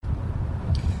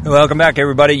Welcome back,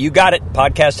 everybody. You got it.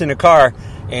 Podcast in a car.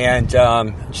 And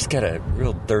just got a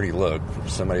real dirty look from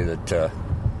somebody that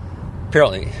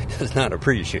apparently does not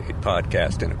appreciate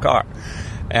podcast in a car.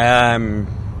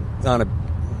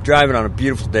 Driving on a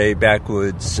beautiful day,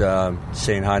 backwoods,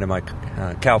 saying hi to my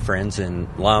cow friends and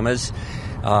llamas.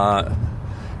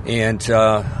 And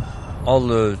all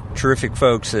the terrific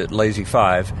folks at Lazy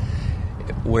Five,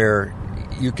 where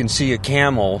you can see a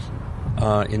camel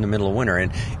in the middle of winter.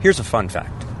 And here's a fun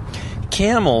fact.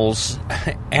 Camels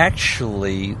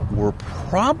actually were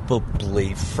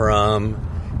probably from,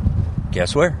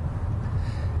 guess where?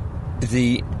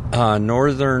 The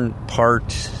northern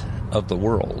part of the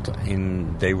world.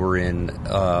 They were in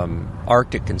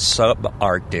Arctic and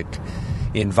subarctic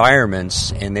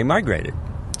environments, and they migrated.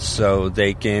 So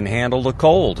they can handle the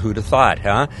cold. Who'd have thought,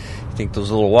 huh? You think those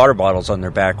little water bottles on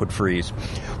their back would freeze?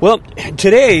 Well,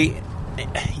 today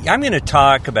I'm going to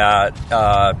talk about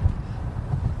a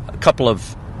couple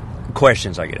of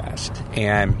questions I get asked.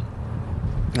 And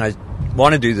I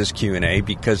want to do this Q&A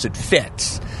because it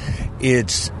fits.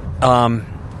 It's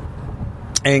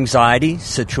anxiety,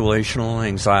 situational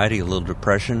anxiety, a little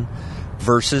depression,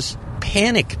 versus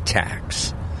panic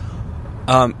attacks.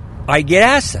 I get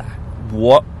asked that.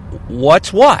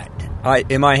 What's what?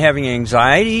 Am I having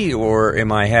anxiety, or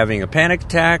am I having a panic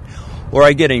attack, or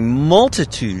I get a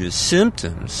multitude of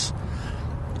symptoms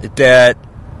that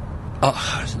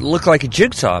look like a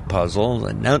jigsaw puzzle,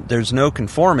 and there's no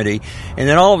conformity, and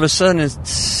then all of a sudden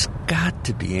it's got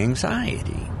to be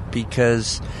anxiety.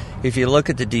 Because if you look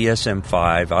at the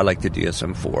DSM-5, I like the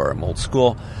DSM-4, I'm old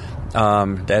school.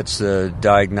 That's the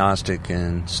diagnostic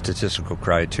and statistical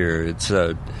criteria. It's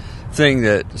a thing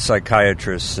that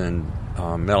psychiatrists and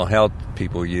mental health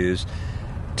people use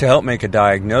to help make a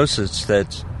diagnosis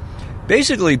that's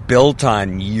basically built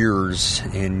on years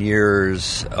and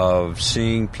years of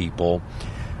seeing people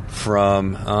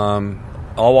from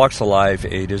all walks of life,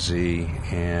 A to Z,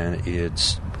 and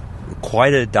it's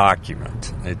quite a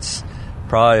document. It's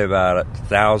probably about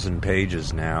 1,000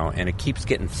 pages now, and it keeps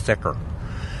getting thicker.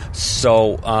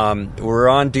 So we're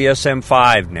on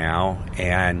DSM-5 now,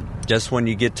 and just when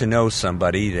you get to know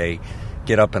somebody, they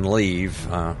get up and leave.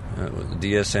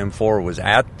 DSM-4 was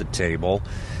at the table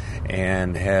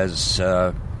and has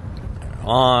not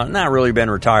really been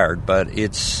retired, but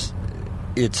it's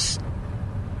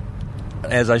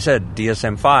as I said,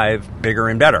 DSM-5, bigger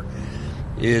and better.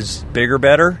 Is bigger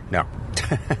better? No.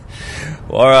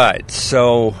 All right,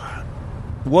 so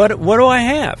what do I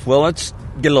have? Well, let's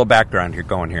get a little background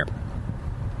going here.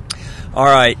 All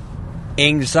right,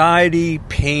 anxiety,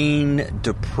 pain,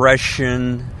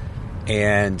 depression,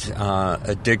 and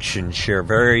addiction share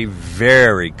very,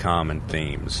 very common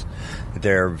themes.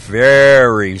 They're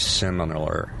very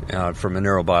similar from a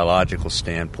neurobiological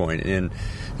standpoint. In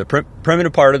the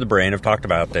primitive part of the brain, I've talked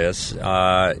about this,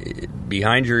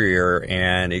 behind your ear,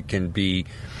 and it can be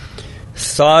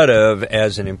thought of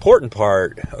as an important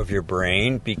part of your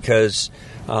brain because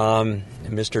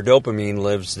Mr. Dopamine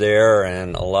lives there,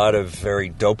 and a lot of very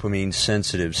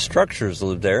dopamine-sensitive structures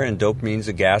live there, and dopamine's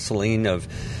the gasoline of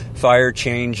fire,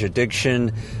 change,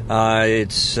 addiction.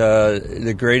 It's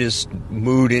the greatest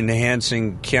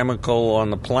mood-enhancing chemical on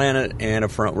the planet, and a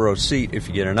front-row seat if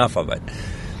you get enough of it.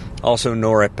 Also,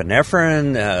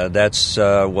 norepinephrine, that's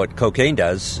what cocaine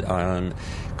does.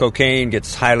 Cocaine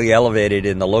gets highly elevated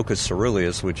in the locus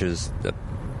coeruleus, which is the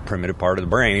primitive part of the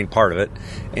brain, part of it.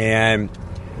 And,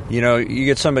 you know, you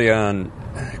get somebody on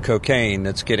cocaine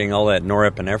that's getting all that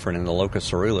norepinephrine in the locus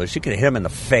coeruleus, you can hit them in the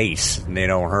face and they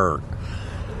don't hurt.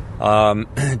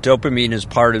 Dopamine is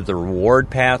part of the reward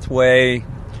pathway,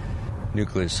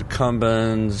 nucleus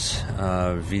accumbens,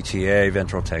 VTA,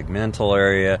 ventral tegmental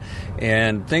area,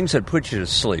 and things that put you to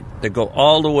sleep. They go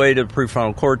all the way to the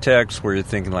prefrontal cortex where you're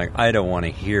thinking like, I don't want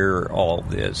to hear all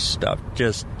this stuff.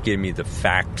 Just give me the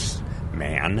facts,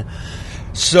 man.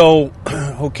 So,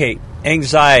 okay,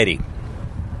 anxiety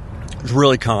is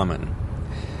really common.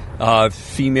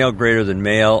 Female greater than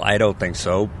male, I don't think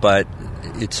so, but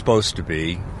it's supposed to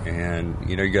be. And,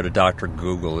 you know, you go to Dr.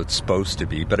 Google, it's supposed to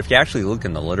be. But if you actually look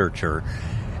in the literature,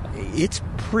 it's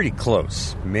pretty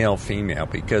close, male, female,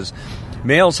 because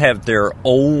males have their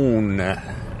own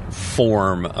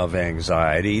form of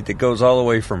anxiety that goes all the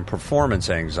way from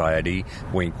performance anxiety,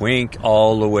 wink, wink,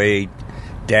 all the way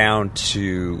down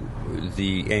to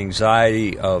the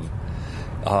anxiety of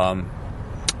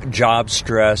job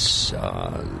stress,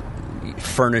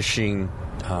 furnishing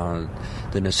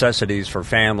the necessities for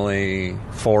family,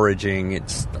 foraging.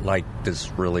 It's like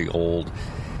this really old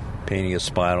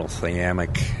pineospinal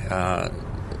thalamic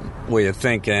way of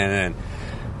thinking, and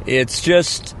it's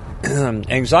just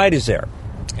anxiety's there.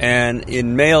 And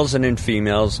in males and in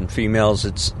females,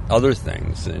 it's other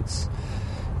things. It's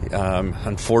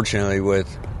unfortunately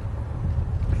with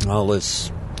all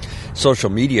this social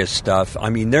media stuff, I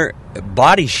mean,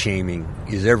 body shaming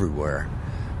is everywhere.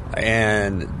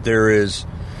 And there is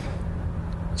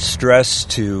stress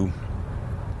to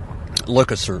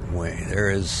look a certain way. There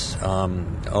is,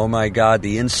 oh my God,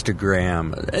 the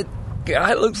Instagram. That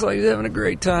guy looks like he's having a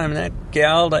great time. That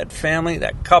gal, that family,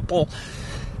 that couple,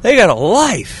 they got a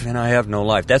life, and I have no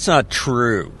life. That's not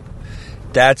true.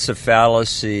 That's a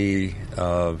fallacy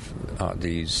of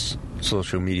these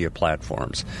social media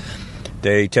platforms.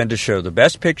 They tend to show the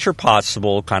best picture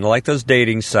possible, kind of like those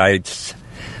dating sites,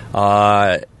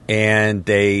 and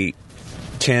they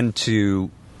tend to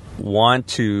want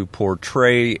to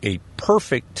portray a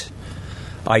perfect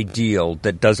ideal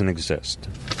that doesn't exist.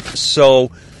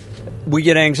 So we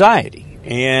get anxiety,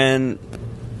 and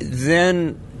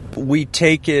then we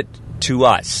take it to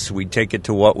us. We take it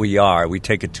to what we are. We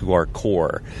take it to our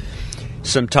core.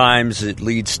 Sometimes it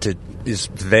leads to this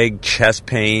vague chest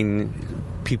pain.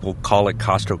 People call it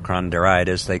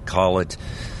costochondritis. They call it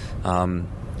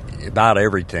about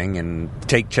everything, and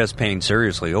take chest pain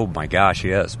seriously. Oh my gosh,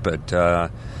 yes. But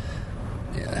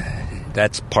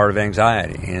that's part of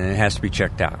anxiety, and it has to be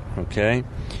checked out. Okay,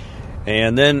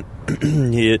 and then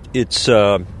it's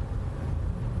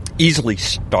easily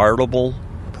startleable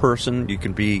person. You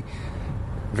can be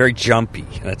very jumpy.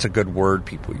 That's a good word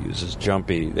people use, is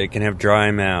jumpy. They can have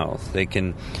dry mouth. They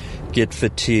can get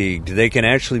fatigued. They can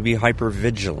actually be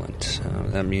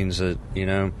hypervigilant. That means that,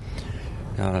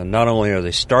 not only are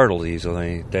they startled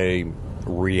easily, they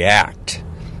react.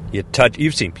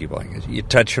 You've seen people like this. You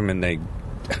touch them and they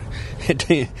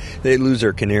lose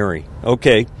their canary.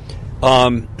 Okay.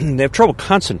 They have trouble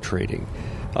concentrating.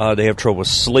 They have trouble with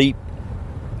sleep.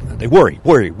 They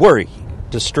worry.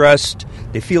 Distressed.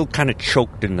 They feel kind of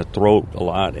choked in the throat a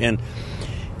lot. And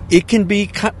it can be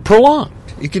prolonged.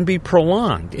 It can be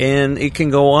prolonged. And it can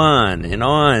go on.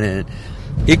 And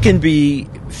it can be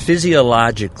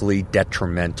physiologically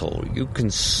detrimental. You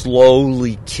can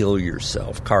slowly kill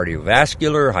yourself.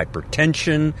 Cardiovascular,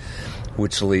 hypertension,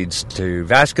 which leads to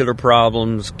vascular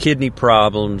problems, kidney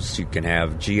problems. You can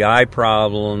have GI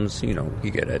problems. You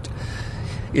get it.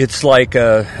 It's like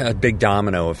a big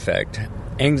domino effect.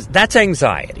 That's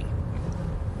anxiety.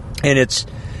 And it's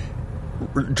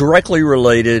directly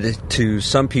related to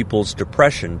some people's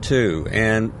depression, too.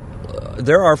 And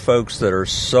there are folks that are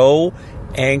so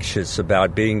anxious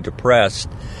about being depressed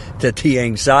that the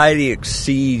anxiety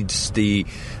exceeds the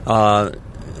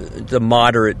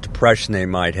moderate depression they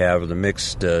might have, or the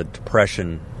mixed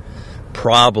depression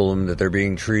problem that they're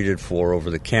being treated for over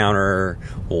the counter,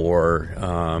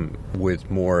 or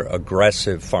with more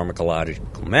aggressive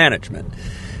pharmacological management.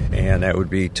 And that would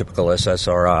be typical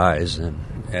SSRIs and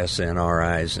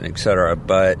SNRIs and et cetera.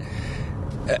 But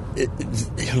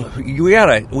we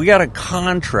gotta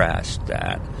contrast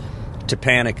that to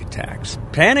panic attacks.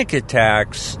 Panic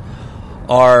attacks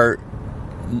they're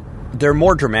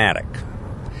more dramatic.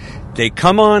 They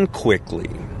come on quickly.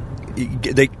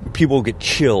 People get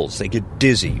chills. They get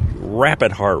dizzy,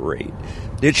 rapid heart rate.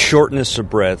 They get shortness of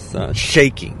breath,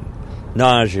 shaking,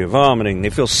 nausea, vomiting. They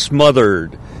feel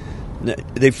smothered.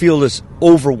 They feel this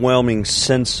overwhelming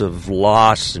sense of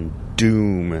loss and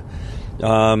doom.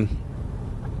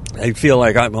 They feel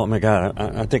like, oh my God,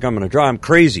 I think I'm going to die. I'm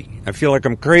crazy. I feel like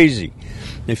I'm crazy.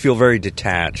 They feel very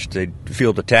detached. They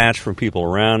feel detached from people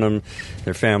around them,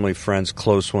 their family, friends,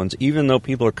 close ones, even though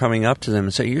people are coming up to them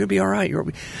and say, you're going to be all right.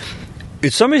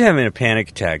 If somebody's having a panic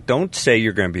attack, don't say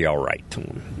you're going to be all right to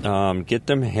them. Get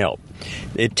them help.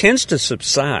 It tends to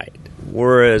subside,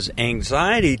 whereas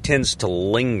anxiety tends to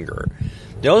linger.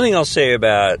 The only thing I'll say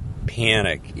about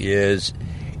panic is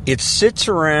it sits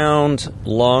around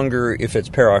longer if it's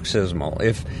paroxysmal,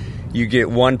 if you get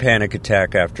one panic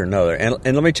attack after another. And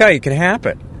let me tell you, it can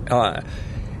happen.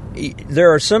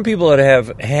 There are some people that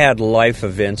have had life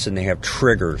events and they have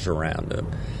triggers around them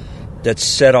that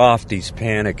set off these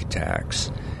panic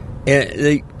attacks.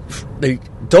 And they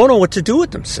don't know what to do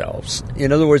with themselves.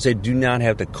 In other words, they do not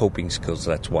have the coping skills.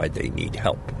 That's why they need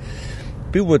help.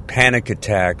 People with panic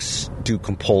attacks do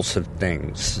compulsive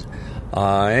things.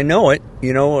 I know it,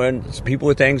 and people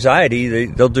with anxiety,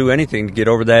 they'll do anything to get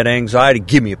over that anxiety.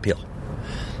 Give me a pill.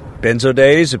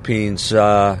 Benzodiazepines,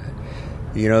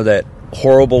 that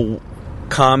horrible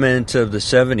comment of the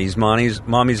 70s,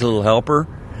 Mommy's Little Helper.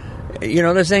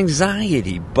 There's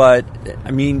anxiety, but,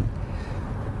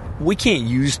 we can't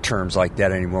use terms like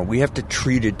that anymore. We have to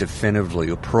treat it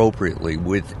definitively, appropriately,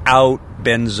 without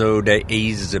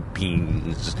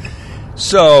benzodiazepines.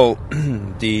 So,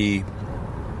 the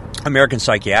American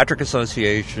Psychiatric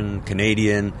Association,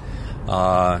 Canadian,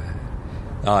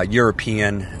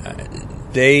 European,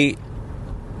 they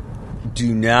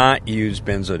do not use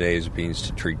benzodiazepines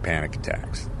to treat panic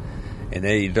attacks. And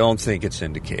they don't think it's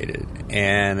indicated.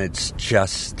 And it's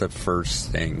just the first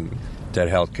thing that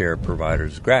healthcare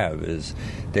providers grab is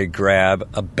they grab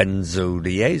a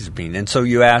benzodiazepine. And so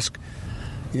you ask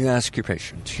your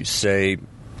patients, you say,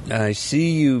 I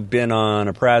see you've been on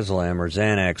Alprazolam or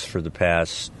Xanax for the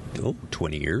past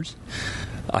 20 years.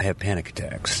 I have panic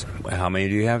attacks. How many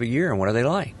do you have a year, and what are they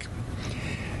like?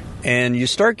 And you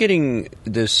start getting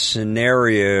this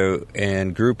scenario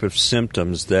and group of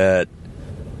symptoms that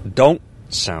don't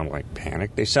sound like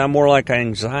panic. They sound more like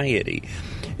anxiety.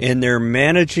 And they're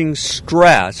managing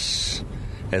stress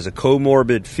as a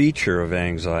comorbid feature of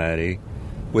anxiety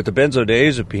with the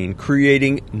benzodiazepine,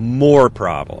 creating more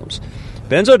problems.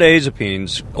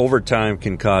 Benzodiazepines over time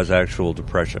can cause actual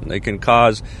depression. They can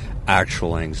cause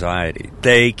actual anxiety.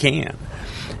 They can.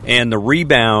 And the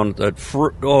rebound effect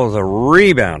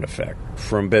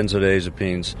from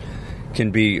benzodiazepines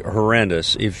can be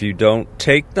horrendous. If you don't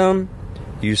take them,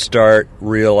 you start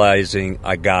realizing,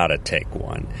 I gotta take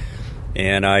one.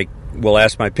 And I will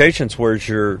ask my patients, where's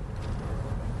your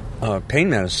pain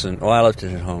medicine? Oh, I left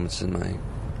it at home. It's in my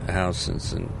house.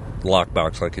 It's in the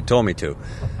lockbox like it told me to.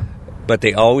 But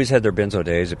they always had their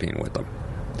benzodiazepine with them.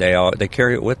 They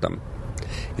carry it with them.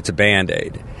 It's a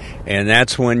Band-Aid. And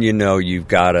that's when you know you've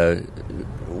got to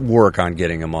work on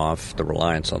getting them off the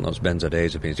reliance on those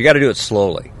benzodiazepines. You got to do it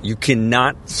slowly. You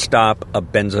cannot stop a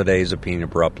benzodiazepine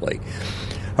abruptly.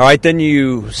 All right, then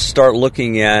you start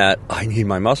looking at, I need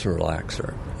my muscle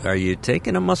relaxer. Are you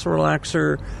taking a muscle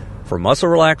relaxer for muscle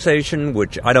relaxation,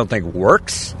 which I don't think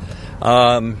works?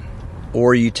 Or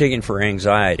are you taking for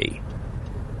anxiety?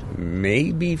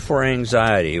 Maybe for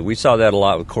anxiety. We saw that a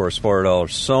lot with Corrispordol or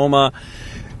Soma,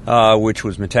 which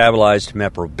was metabolized to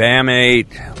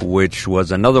meprobamate, which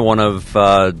was another one of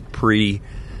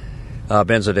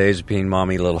pre-benzodiazepine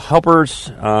mommy little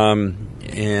helpers.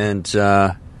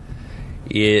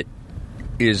 It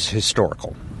is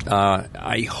historical.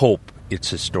 I hope it's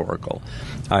historical.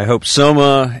 I hope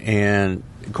Soma and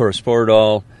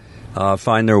Corrispordol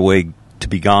find their way to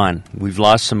be gone. We've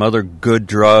lost some other good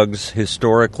drugs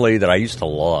historically that I used to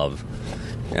love.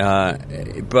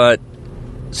 But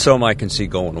Soma I can see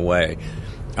going away.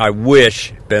 I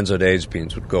wish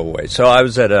benzodiazepines would go away. So I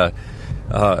was at a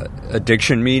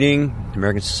addiction meeting,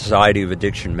 American Society of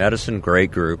Addiction Medicine,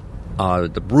 great group.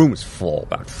 The room was full,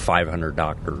 about 500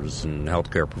 doctors and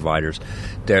healthcare providers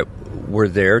that were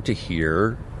there to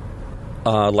hear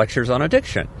lectures on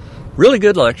addiction. Really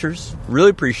good lectures,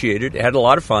 really appreciated. Had a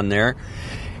lot of fun there.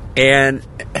 And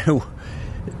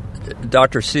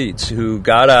Dr. Seitz, who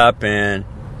got up and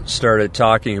started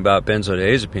talking about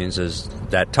benzodiazepines as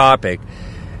that topic,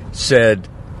 said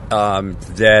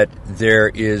that there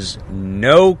is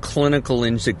no clinical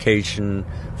indication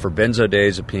for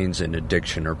benzodiazepines in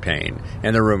addiction or pain.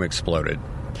 And the room exploded.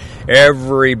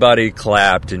 Everybody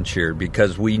clapped and cheered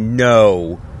because we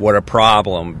know what a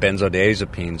problem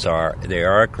benzodiazepines are. They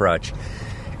are a crutch.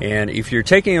 And if you're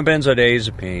taking a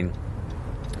benzodiazepine,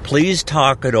 please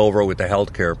talk it over with a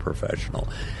healthcare professional.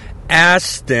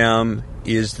 Ask them,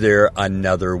 is there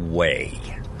another way?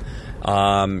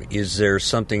 Is there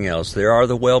something else? There are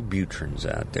the Wellbutrins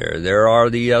out there. There are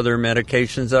the other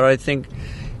medications that I think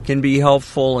can be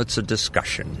helpful. It's a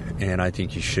discussion, and I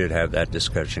think you should have that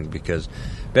discussion because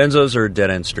benzos are a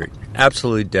dead-end street,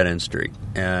 absolutely dead-end street.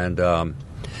 And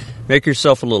make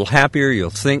yourself a little happier.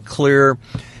 You'll think clearer.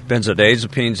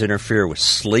 Benzodiazepines interfere with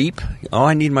sleep. Oh,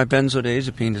 I need my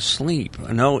benzodiazepine to sleep.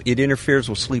 No, it interferes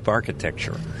with sleep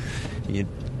architecture.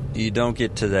 You don't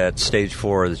get to that stage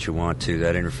 4 that you want to.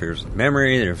 That interferes with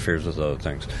memory. It interferes with other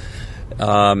things.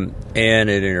 And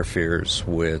it interferes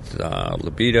with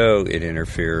libido. It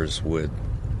interferes with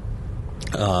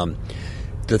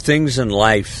the things in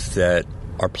life that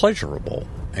are pleasurable.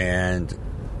 And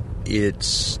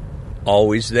it's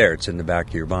always there. It's in the back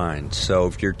of your mind. So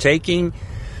if you're taking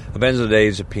a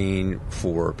benzodiazepine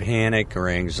for panic or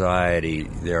anxiety,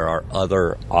 there are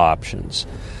other options.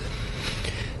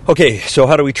 Okay, so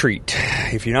how do we treat?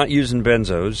 If you're not using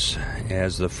benzos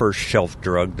as the first shelf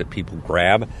drug that people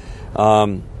grab,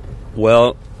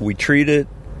 well, we treat it,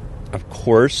 of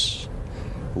course,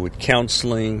 with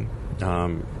counseling,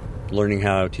 learning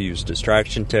how to use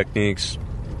distraction techniques,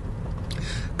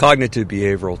 cognitive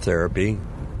behavioral therapy.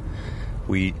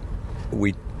 We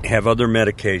have other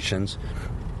medications.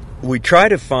 We try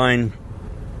to find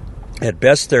at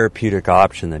best therapeutic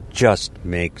option that just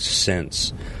makes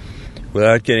sense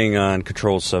without getting on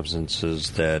controlled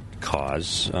substances that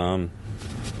cause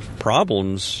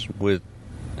problems with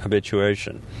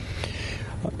habituation.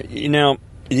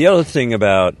 The other thing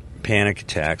about panic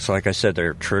attacks, like I said,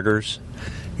 they're triggers.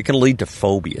 It can lead to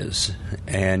phobias,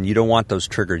 and you don't want those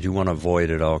triggers. You want to avoid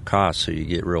at all costs, so you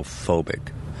get real phobic.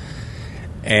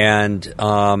 And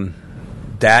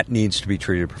that needs to be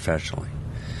treated professionally.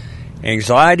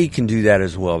 Anxiety can do that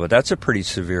as well, but that's a pretty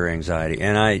severe anxiety.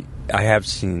 And I have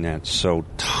seen that, so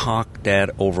talk that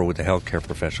over with a healthcare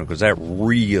professional, because that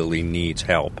really needs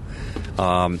help.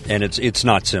 And it's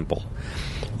not simple.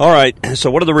 All right,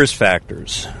 so what are the risk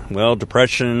factors? Well,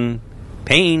 depression,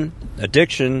 pain,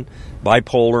 addiction,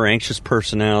 bipolar, anxious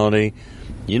personality.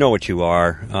 You know what you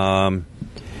are.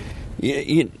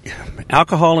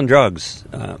 Alcohol and drugs.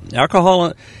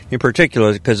 Alcohol in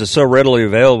particular, because it's so readily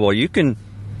available, you can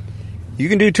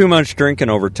do too much drinking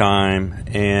over time,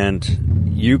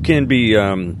 and you can be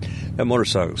that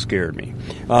motorcycle scared me.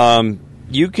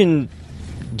 You can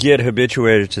get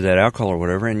habituated to that alcohol or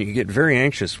whatever, and you get very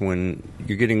anxious when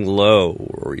you're getting low,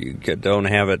 or you don't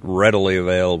have it readily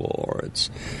available, or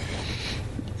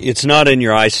it's not in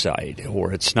your eyesight,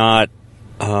 or it's not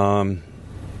part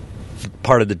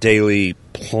of the daily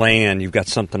plan. You've got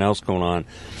something else going on.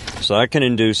 So that can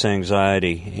induce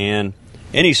anxiety, and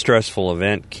any stressful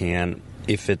event can,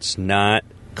 if it's not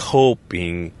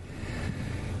coping,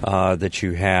 that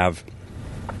you have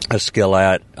a skill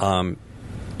at.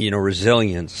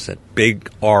 Resilience, that big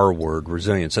R word,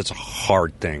 resilience, that's a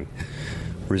hard thing.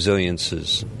 Resilience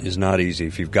is not easy.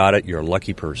 If you've got it, you're a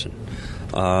lucky person.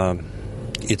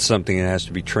 It's something that has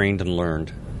to be trained and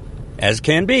learned, as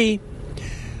can be.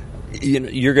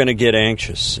 You're going to get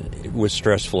anxious with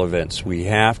stressful events. We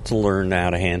have to learn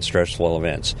how to handle stressful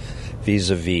events.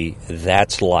 Vis-a-vis,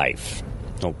 that's life.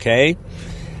 Okay?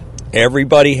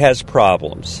 Everybody has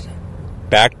problems.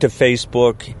 Back to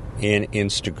Facebook and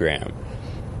Instagram.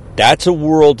 That's a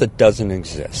world that doesn't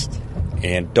exist.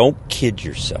 And don't kid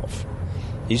yourself.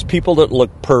 These people that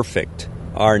look perfect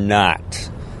are not.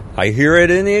 I hear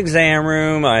it in the exam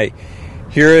room. I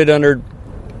hear it under,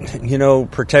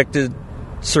 protected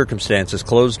circumstances,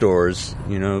 closed doors.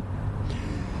 The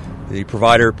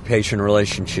provider-patient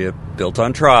relationship built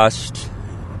on trust,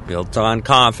 built on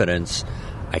confidence.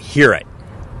 I hear it.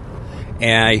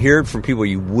 And I hear it from people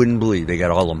you wouldn't believe. They got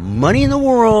all the money in the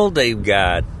world. They've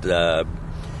got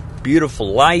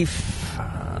beautiful life,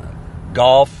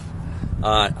 golf.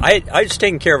 I was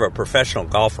taking care of a professional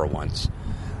golfer once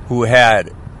who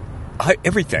had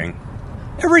everything,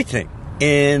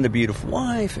 and a beautiful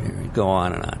wife, and go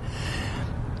on and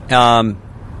on.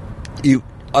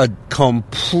 A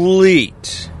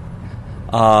complete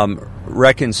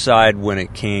reconciled when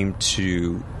it came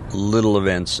to little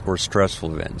events or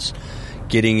stressful events.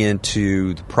 Getting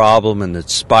into the problem and the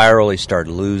spiral, he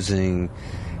started losing,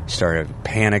 started having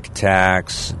panic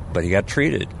attacks, but he got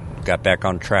treated, got back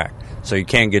on track. So you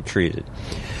can get treated.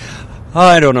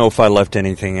 I don't know if I left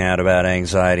anything out about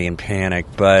anxiety and panic,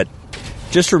 but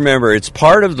just remember, it's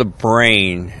part of the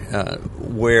brain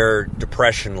where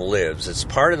depression lives. It's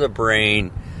part of the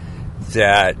brain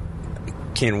that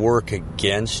can work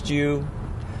against you,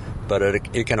 but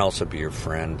it can also be your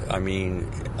friend. I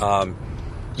mean,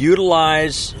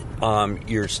 utilize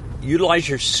your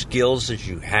skills as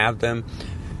you have them,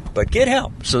 but get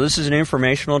help. So this is an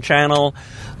informational channel.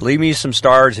 Leave me some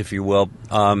stars, if you will.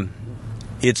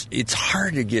 It's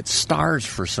hard to get stars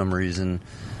for some reason.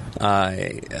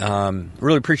 I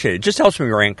really appreciate it. It just helps me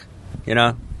rank.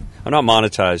 I'm not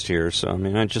monetized here, so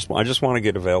I just want to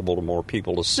get available to more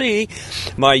people to see.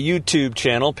 My YouTube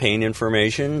channel, Pain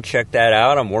Information, check that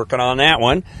out. I'm working on that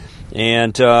one,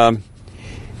 and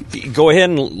go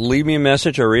ahead and leave me a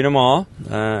message. I read them all.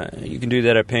 You can do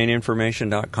that at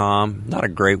paininformation.com. Not a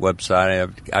great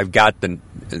website. I've got the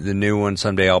new one.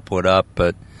 Someday I'll put up,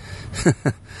 but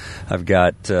I've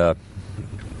got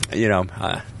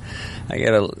I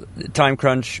get a time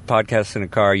crunch podcast in a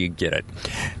car. You get it.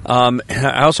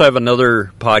 I also have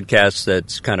another podcast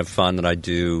that's kind of fun that I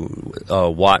do.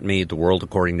 Watt Me, The World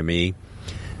According to Me,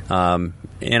 and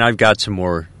I've got some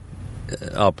more.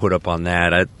 I'll put up on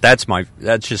that. That's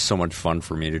just so much fun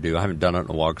for me to do. I haven't done it in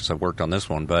a while because I've worked on this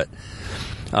one, but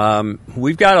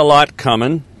we've got a lot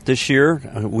coming this year.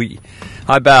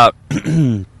 I about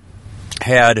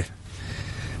had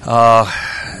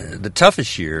the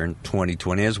toughest year in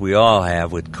 2020, as we all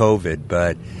have with COVID,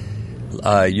 but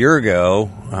a year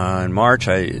ago, in March,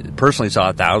 I personally saw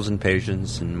 1,000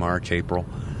 patients in March, April.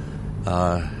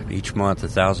 Each month,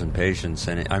 1,000 patients.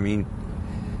 And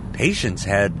patients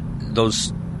had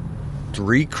those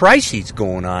 3 crises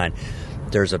going on.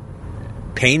 There's a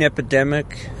pain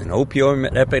epidemic, an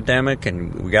opioid epidemic,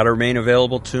 and we got to remain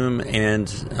available to them, and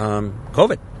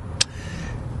COVID.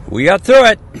 we got through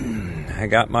it. I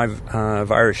got my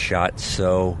virus shot,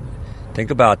 so think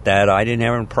about that. I didn't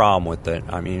have a problem with it.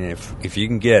 I mean, if you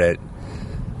can get it,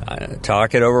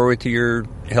 talk it over with your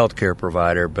healthcare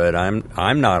provider. But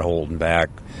I'm not holding back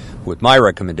with my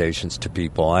recommendations to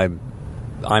people. I'm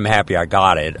happy I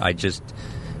got it. I just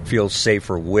feel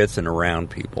safer with and around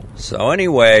people. So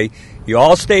anyway, you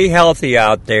all stay healthy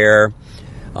out there.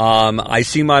 I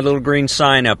see my little green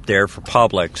sign up there for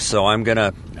Publix, so I'm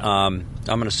gonna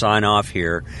sign off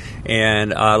here,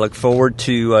 and I look forward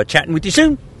to chatting with you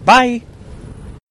soon. Bye.